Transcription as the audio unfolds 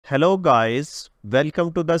Hello guys,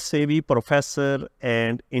 welcome to the Savvy Professor,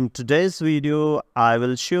 and in today's video I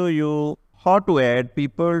will show you how to add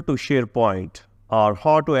people to SharePoint or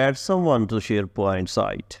how to add someone to SharePoint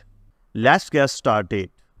site. Let's get started.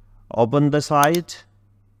 Open the site.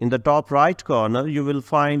 In the top right corner you will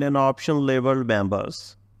find an option labeled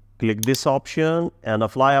Members. Click this option and a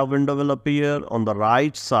flyout window will appear on the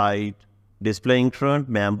right side displaying current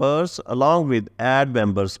members along with Add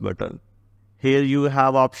Members button. Here you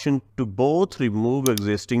have option to both remove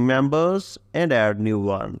existing members and add new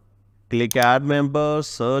one. Click Add Members,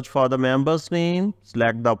 search for the member's name,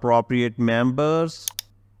 select the appropriate members,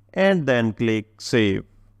 and then click Save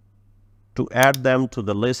to add them to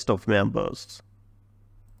the list of members.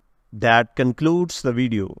 That concludes the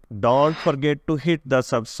video. Don't forget to hit the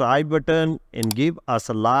subscribe button and give us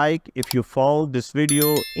a like if you found this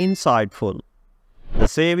video insightful. The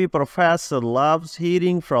Savvy Professor loves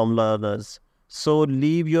hearing from learners, so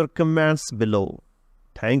leave your comments below.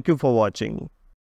 Thank you for watching.